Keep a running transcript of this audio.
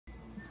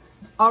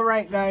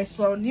Alright guys,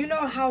 so do you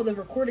know how the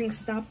recording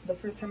stopped the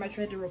first time I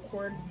tried to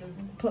record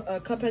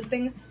the Cuphead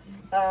thing?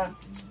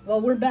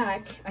 Well, we're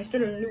back. I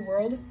started a new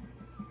world.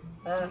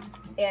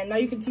 And now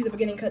you can see the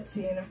beginning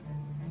cutscene,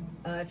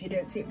 if you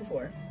didn't see it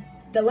before.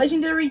 The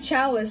legendary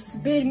Chalice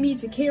bid me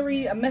to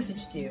carry a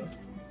message to you.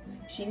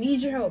 She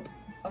needs your help.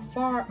 A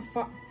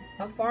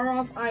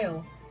far-off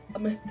isle.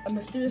 A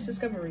mysterious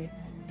discovery.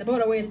 The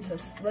boat awaits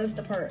us. Let us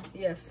depart.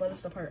 Yes, let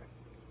us depart.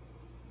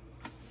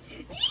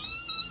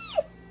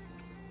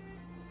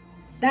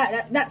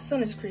 That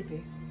sun is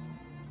creepy.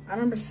 I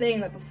remember saying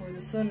that before. The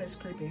sun is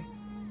creepy.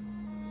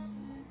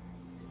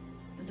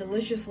 The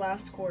delicious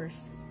last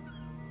course.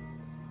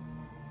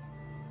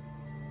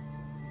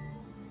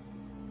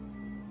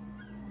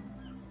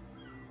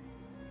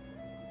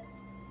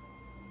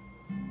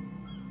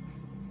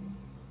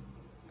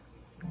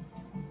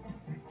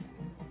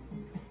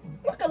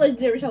 What kind of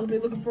legendary Chalice are we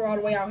looking for all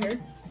the way out here?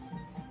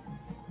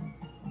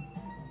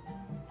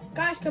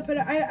 Gosh,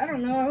 Cuphead, I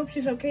don't know. I hope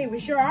she's okay.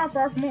 We sure are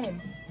far from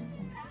home.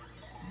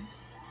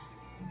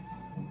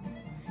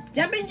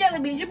 Jumping jelly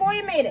beans, your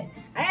boy made it.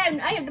 I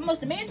have the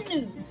most amazing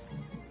news.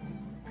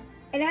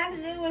 And it has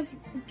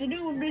to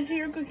do with this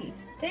here cookie.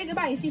 Take a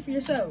bite and see for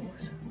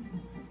yourselves.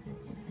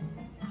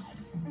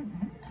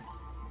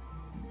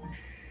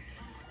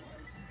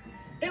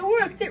 It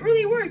worked, it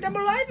really worked. I'm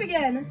alive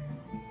again.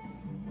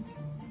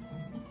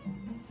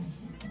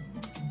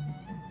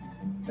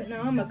 But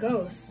now I'm a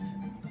ghost.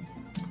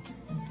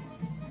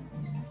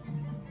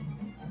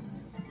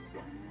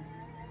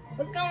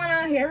 What's going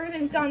on here?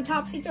 Everything's gone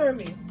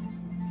topsy-turvy.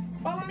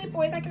 Follow me,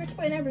 boys. I can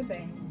explain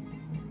everything.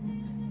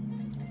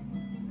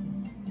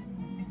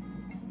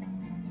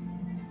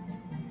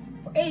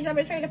 For ages, I've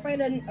been trying to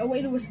find a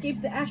way to escape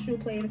the astral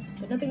plane,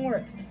 but nothing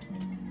works.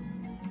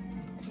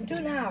 Until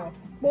now.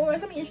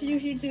 Boys, let me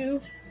introduce you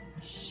to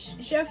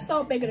Chef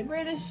Saltbaker, the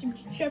greatest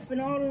chef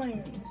in all the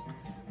lands.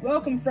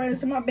 Welcome, friends,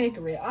 to my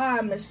bakery.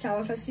 Miss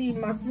Chalice, I see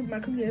my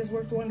cookie has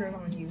worked wonders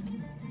on you.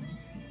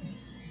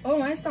 Oh,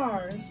 my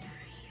stars.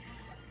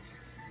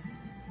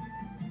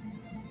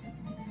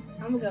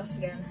 I'm a ghost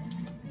again.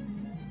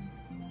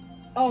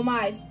 Oh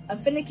my, a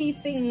finicky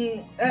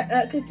thing,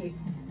 cookie.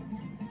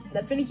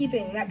 The finicky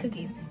thing, that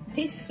cookie.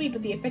 Tastes sweet,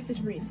 but the effect is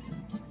brief.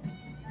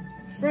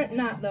 Fret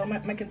not, though, my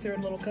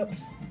concerned little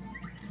cups.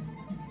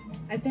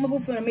 I've come up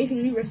with an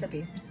amazing new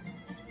recipe.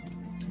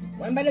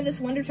 One bite of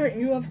this Wonder Tart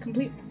and you will have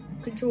complete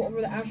control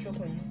over the astral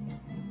plane.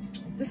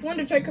 This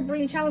Wonder Tart could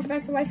bring Chalice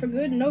back to life for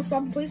good, no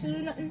swapping places or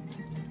nothing.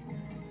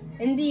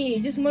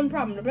 Indeed, just one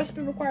problem. The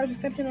recipe requires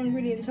exceptional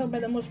ingredients held by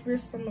the most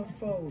fearsome of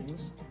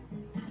foes.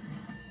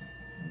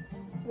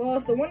 Well,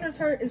 if the Wonder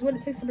Tart is what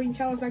it takes to bring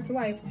Chalice back to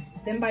life,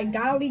 then by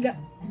golly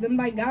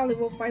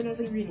we'll find those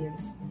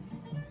ingredients.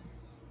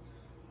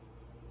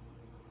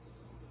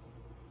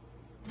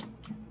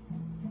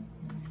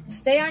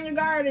 Stay on your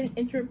guard,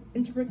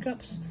 Interpret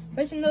Cups.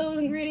 Fetching those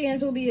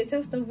ingredients will be a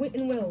test of wit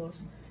and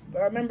wills.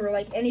 But remember,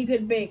 like any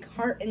good bake,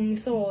 heart and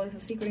soul is a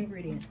secret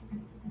ingredient.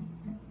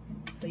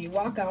 So you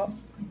walk out.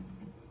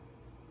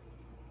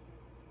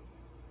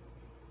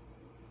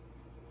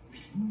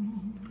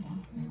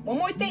 One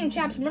more thing,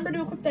 chaps. Remember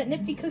to equip that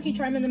nifty cookie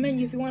charm in the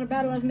menu if you want to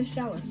battle as Miss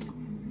Chalice.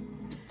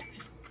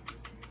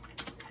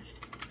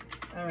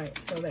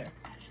 Alright, so there.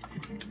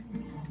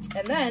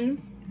 And then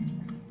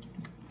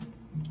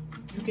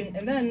you can,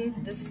 and then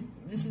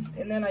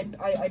and then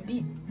I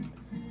beat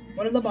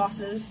one of the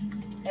bosses,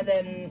 and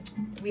then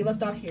we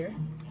left off here.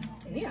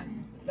 And yeah,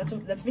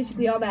 that's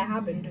basically all that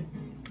happened.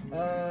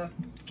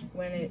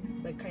 When it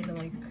kind of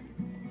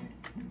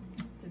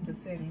did the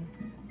thing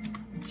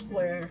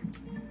where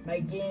my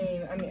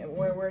game,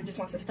 where it just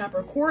wants to stop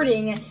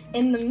recording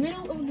in the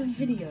middle of the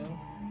video.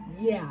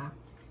 Yeah,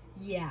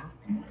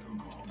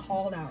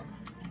 called out.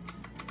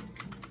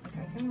 Like,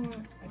 I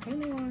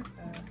kind of want,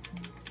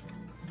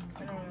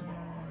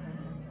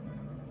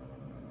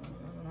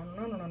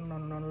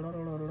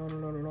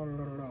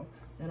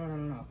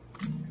 no.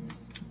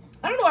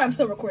 I don't know why I'm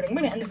still recording. I'm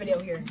gonna end the video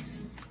here.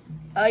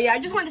 Yeah, I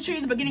just wanted to show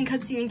you the beginning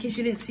cutscene in case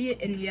you didn't see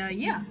it, and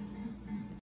yeah.